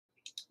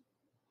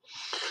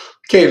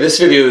Okay, this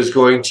video is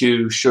going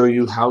to show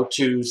you how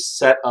to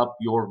set up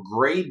your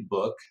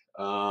gradebook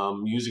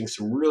using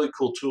some really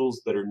cool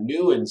tools that are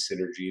new in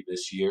Synergy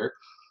this year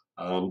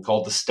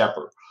called the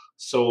Stepper.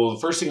 So the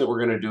first thing that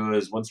we're going to do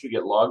is once we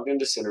get logged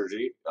into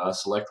Synergy,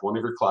 select one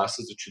of your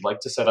classes that you'd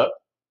like to set up.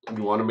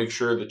 You want to make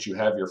sure that you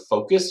have your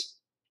focus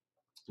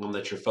and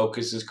that your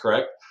focus is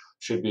correct.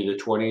 Should be the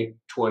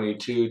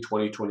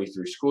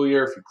 2022-2023 school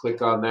year. If you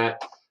click on that,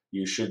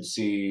 you should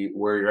see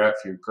where you're at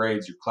for your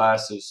grades, your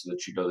classes, so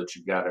that you know that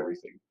you've got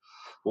everything.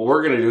 What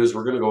we're going to do is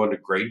we're going to go into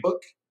Gradebook,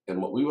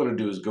 and what we want to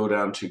do is go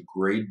down to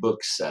Gradebook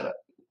Setup.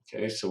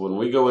 Okay, so when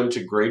we go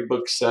into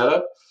Gradebook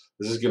Setup,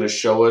 this is going to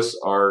show us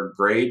our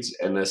grades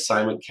and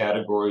assignment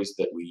categories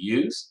that we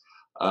use.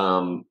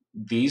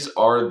 These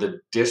are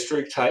the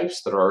district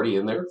types that are already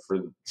in there for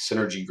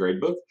Synergy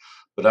Gradebook,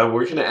 but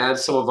we're going to add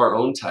some of our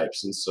own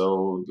types. And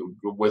so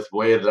with the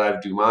way that I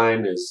do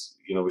mine is,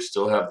 we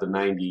still have the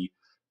 90-10,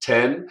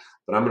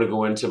 but I'm going to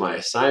go into my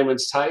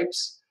assignments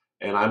types,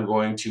 and I'm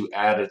going to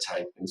add a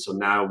type. And so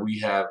now we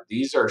have,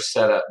 these are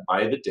set up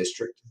by the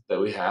district that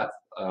we have,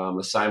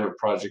 assignment,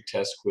 project,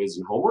 test, quiz,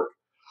 and homework.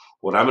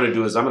 What I'm going to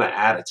do is I'm going to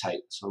add a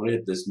type. So I'm going to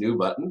hit this new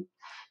button,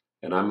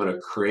 and I'm going to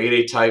create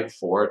a type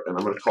for it, and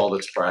I'm going to call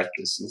this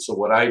practice. And so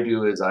what I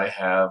do is I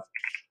have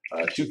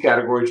two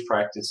categories,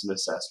 practice and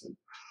assessment.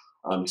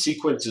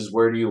 Sequence is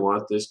where do you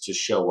want this to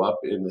show up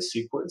in the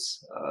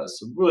sequence.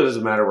 So it really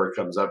doesn't matter where it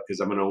comes up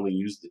because I'm going to only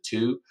use the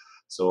two.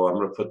 So I'm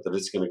going to put that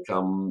it's going to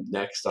come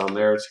next on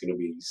there. It's going to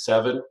be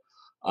 7.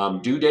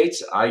 Due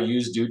dates, I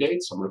use due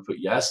dates. So I'm going to put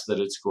yes, that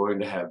it's going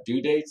to have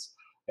due dates.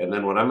 And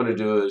then what I'm going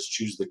to do is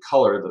choose the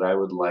color that I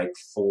would like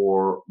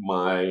for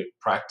my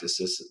practice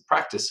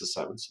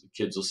assignments. So the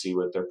kids will see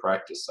what their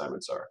practice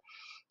assignments are.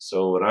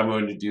 So what I'm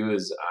going to do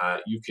is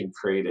you can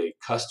create a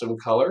custom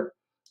color.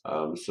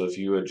 So if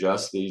you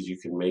adjust these, you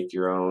can make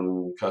your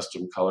own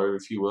custom color,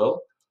 if you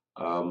will.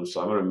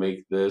 So I'm going to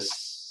make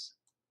this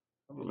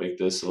a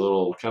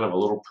little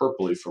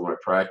purpley for my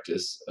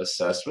practice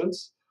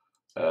assessments.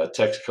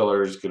 Text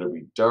color is going to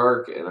be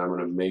dark, and I'm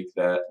going to make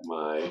that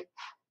my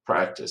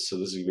practice. So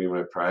this is going to be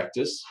my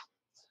practice.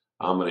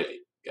 I'm going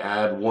to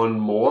add one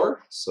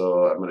more.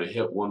 So I'm going to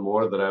hit one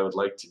more that I would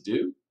like to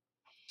do.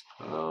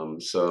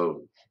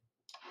 So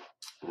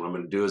what I'm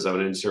going to do is I'm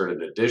going to insert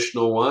an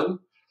additional one.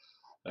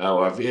 Now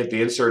I've hit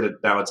the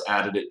insert, now it's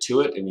added it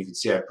to it, and you can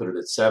see I put it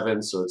at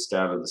 7, so it's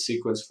down in the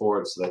sequence for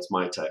it, so that's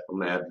my type. I'm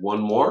going to add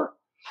one more,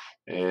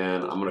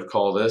 and I'm going to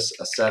call this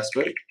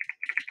assessment.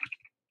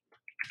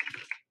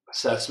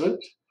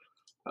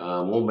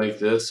 We'll make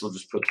this, we'll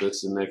just put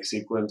this in next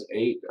sequence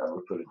 8. I'm going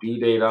to put a due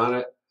date on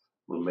it.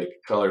 I'm going to make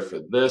a color for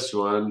this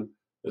one.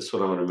 This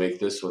one, I'm going to make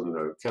this one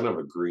kind of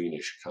a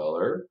greenish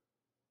color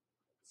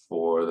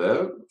for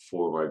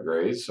my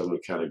grades. So I'm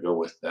going to kind of go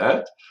with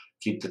that.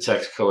 Keep the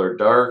text color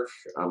dark.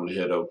 I'm going to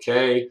hit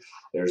OK.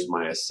 There's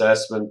my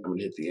assessment. I'm going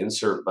to hit the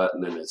insert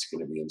button, and it's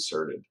going to be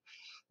inserted.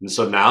 And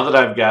so now that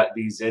I've got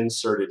these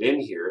inserted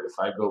in here, if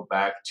I go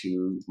back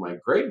to my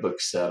gradebook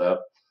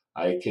setup,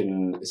 I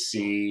can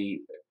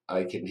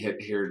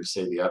hit here to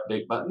say the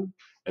update button,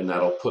 and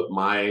that'll put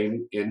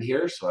mine in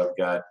here. So I've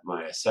got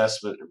my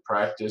assessment and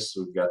practice.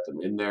 So we've got them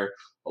in there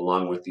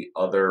along with the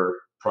other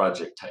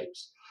project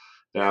types.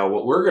 Now,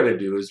 what we're going to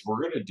do is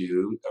we're going to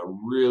do a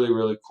really,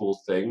 really cool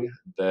thing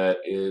that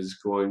is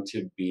going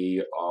to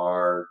be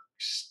our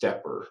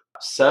stepper,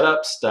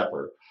 setup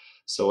stepper.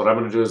 So what I'm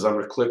going to do is I'm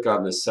going to click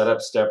on this setup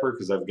stepper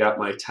because I've got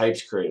my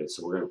types created.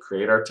 So we're going to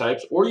create our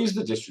types or use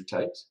the district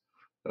types,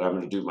 but I'm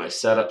going to do my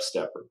setup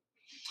stepper.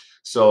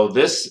 So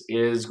this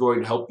is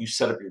going to help you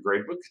set up your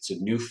gradebook. It's a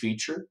new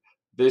feature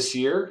this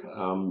year.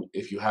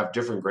 If you have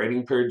different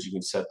grading periods, you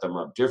can set them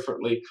up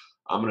differently.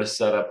 I'm going to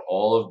set up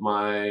all of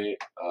my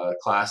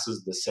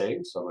classes the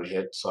same. So I'm going to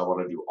hit, so I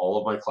want to do all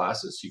of my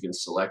classes. You can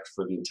select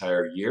for the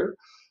entire year.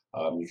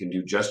 You can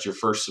do just your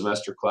first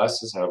semester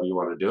classes, however you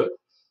want to do it.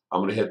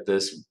 I'm going to hit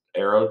this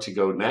arrow to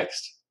go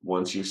next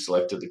once you've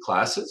selected the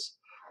classes.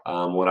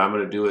 What I'm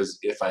going to do is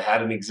if I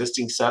had an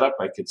existing setup,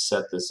 I could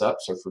set this up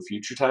so for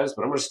future times,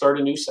 but I'm going to start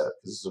a new setup.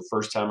 This is the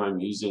first time I'm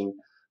using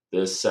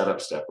this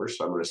setup stepper.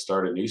 So I'm going to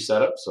start a new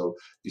setup. So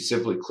you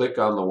simply click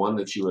on the one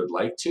that you would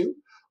like to,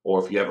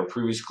 or if you have a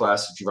previous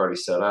class that you've already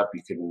set up,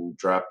 you can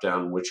drop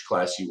down which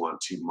class you want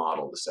to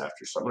model this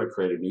after. So I'm going to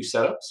create a new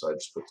setup. So I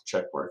just put the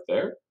check mark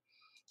there.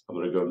 I'm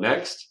going to go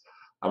next.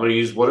 I'm going to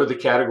use what are the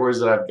categories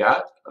that I've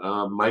got.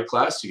 My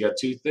class, you got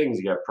two things.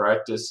 You got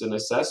practice and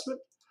assessment.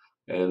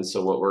 And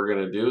so what we're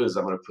going to do is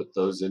I'm going to put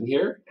those in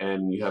here,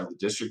 and you have the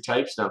district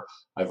types. Now,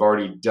 I've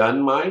already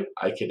done mine.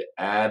 I could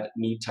add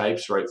new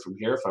types right from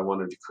here if I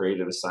wanted to create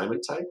an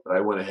assignment type, but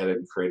I went ahead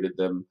and created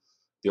them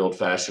the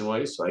old-fashioned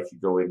way. So I could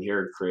go in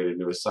here and create a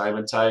new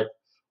assignment type.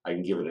 I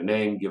can give it a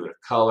name, give it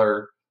a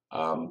color,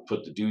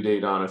 put the due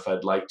date on if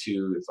I'd like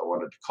to, if I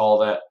wanted to call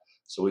that.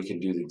 So we can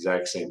do the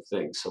exact same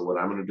thing. So what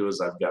I'm going to do is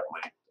I've got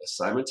my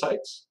assignment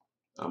types.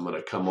 I'm going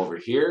to come over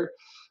here.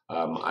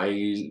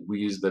 We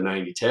use the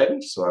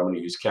 90-10, so I'm going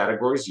to use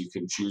categories. You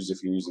can choose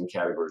if you're using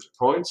categories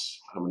or points.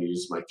 I'm going to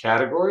use my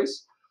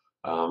categories.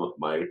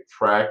 My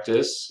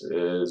practice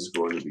is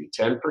going to be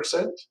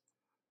 10%.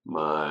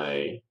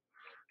 My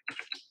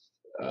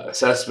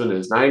assessment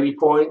is 90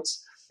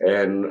 points,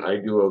 and I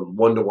do a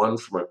one-to-one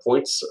for my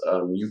points.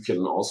 You can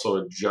also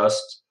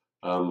adjust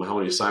how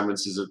many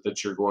assignments is it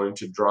that you're going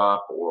to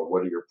drop, or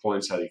what are your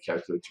points, how do you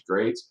calculate your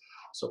grades.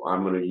 So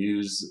I'm going to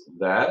use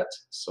that.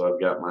 So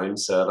I've got mine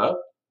set up.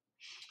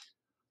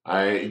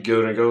 I'm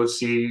going to go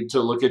see to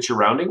look at your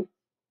rounding.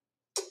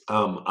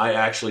 I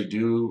actually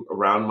do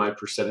round my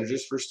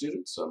percentages for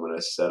students. So I'm going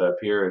to set up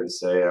here and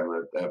say I'm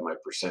going to have my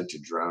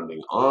percentage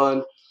rounding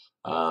on.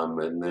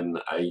 And then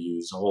I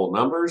use whole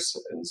numbers.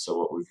 And so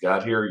what we've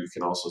got here, you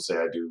can also say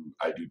I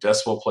do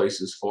decimal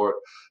places for it.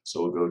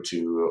 So we'll go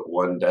to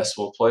 1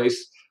 decimal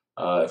place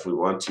if we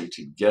want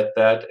to get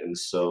that. And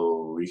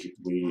so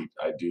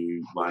I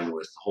do mine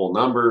with whole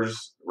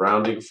numbers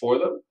rounding for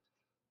them.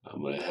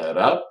 I'm going to head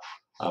up.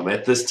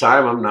 At this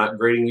time, I'm not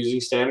grading using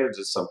standards.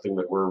 It's something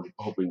that we're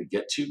hoping to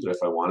get to, but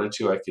if I wanted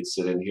to, I could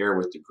sit in here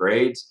with the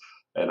grades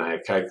and I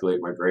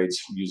calculate my grades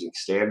using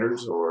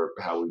standards, or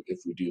if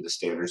we do the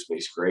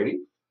standards-based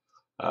grading.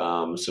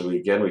 So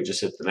we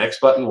just hit the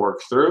next button,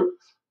 work through.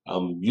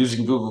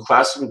 Using Google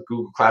Classroom.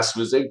 Google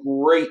Classroom is a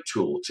great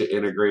tool to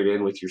integrate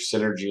in with your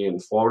Synergy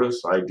and Formative.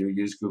 So I do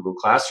use Google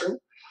Classroom.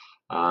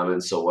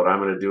 And so what I'm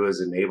going to do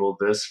is enable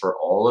this for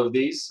all of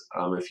these.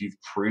 If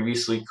you've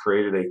previously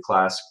created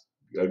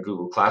a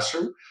Google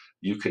Classroom,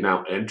 you can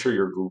now enter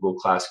your Google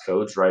Class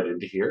codes right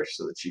into here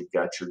so that you've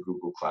got your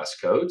Google Class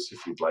codes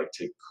if you'd like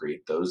to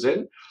create those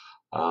in.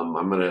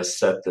 I'm going to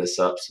set this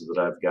up so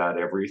that I've got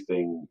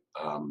everything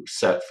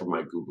set for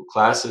my Google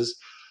Classes.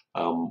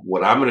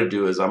 What I'm going to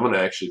do is I'm going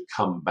to actually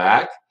come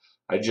back.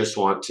 I just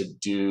want to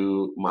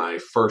do my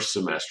first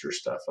semester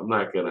stuff. I'm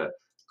not going to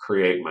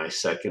create my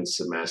second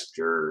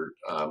semester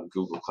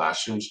Google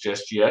Classrooms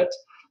just yet.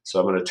 So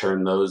I'm going to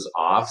turn those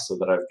off so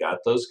that I've got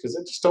those, because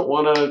I just don't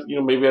want to,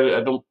 maybe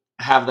I don't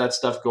have that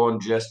stuff going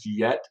just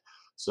yet.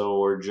 So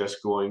we're just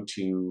going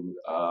to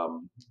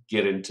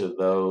get into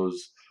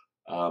those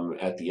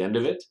at the end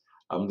of it.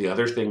 The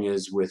other thing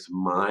is with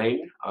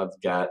mine,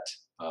 I've got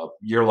a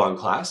year-long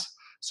class.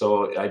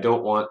 So I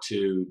don't want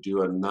to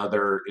do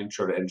another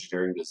intro to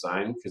engineering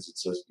design because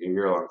it's a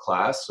year-long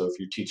class. So if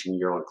you're teaching a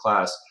year-long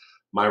class,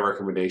 my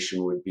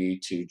recommendation would be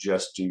to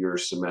just do your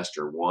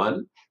semester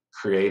 1,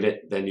 create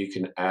it, then you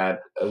can add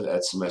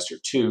at semester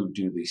 2,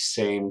 do the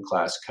same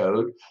class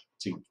code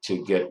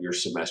to get your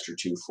semester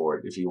 2 for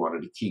it. If you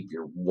wanted to keep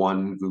your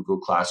one Google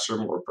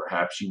Classroom, or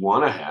perhaps you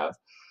want to have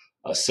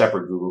a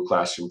separate Google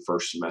Classroom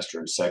first semester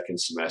and second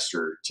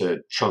semester to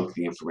chunk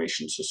the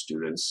information so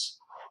students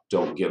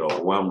don't get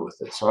overwhelmed with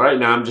it. So right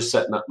now I'm just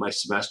setting up my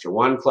semester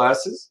 1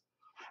 classes.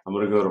 I'm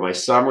going to go to my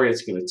summary.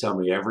 It's going to tell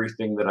me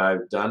everything that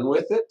I've done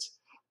with it.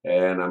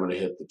 And I'm going to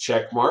hit the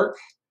check mark.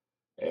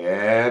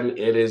 And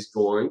it is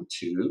going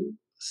to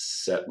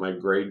set my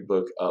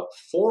gradebook up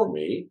for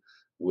me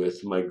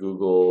with my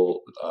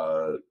Google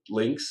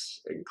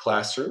links and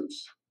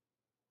classrooms.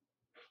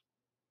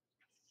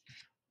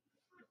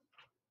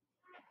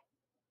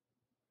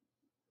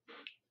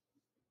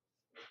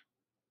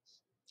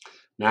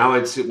 Now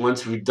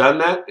once we've done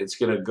that, it's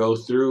going to go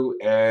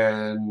through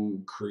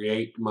and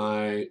create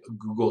my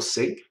Google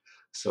Sync.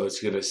 So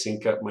it's going to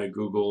sync up my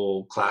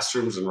Google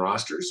Classrooms and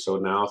rosters. So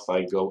now if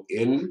I go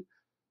in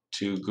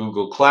to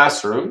Google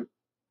Classroom,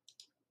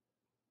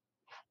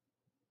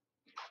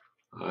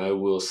 I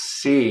will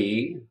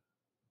see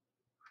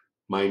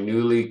my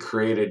newly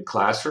created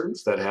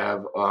classrooms that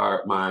have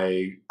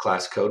my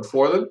class code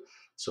for them.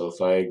 So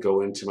if I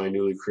go into my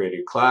newly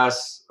created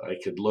class, I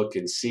could look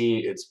and see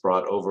it's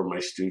brought over my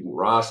student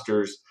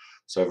rosters.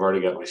 So I've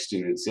already got my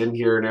students in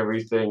here and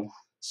everything.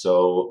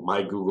 So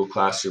my Google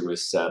Classroom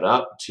is set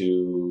up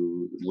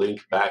to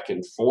link back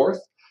and forth.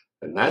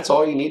 And that's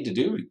all you need to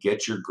do to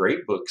get your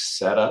gradebook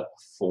set up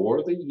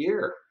for the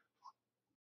year.